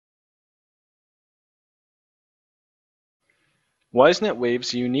Wisenet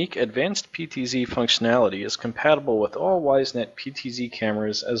WAVE's unique advanced PTZ functionality is compatible with all Wisenet PTZ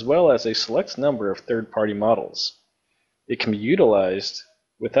cameras as well as a select number of third-party models. It can be utilized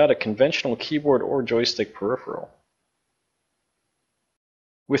without a conventional keyboard or joystick peripheral.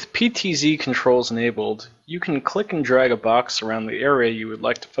 With PTZ controls enabled, you can click and drag a box around the area you would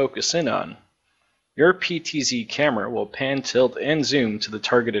like to focus in on. Your PTZ camera will pan, tilt, and zoom to the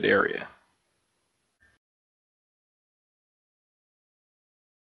targeted area.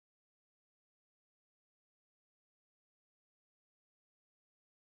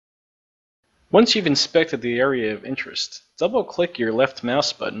 Once you've inspected the area of interest, double-click your left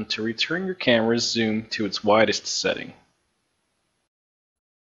mouse button to return your camera's zoom to its widest setting.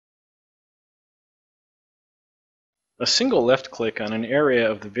 A single left click on an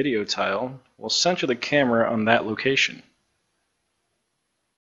area of the video tile will center the camera on that location.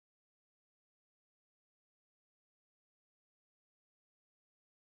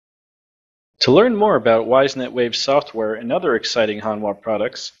 To learn more about Wisenet WAVE software and other exciting Hanwha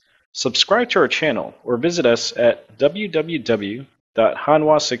products, subscribe to our channel or visit us at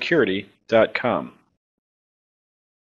www.hanwhasecurity.com.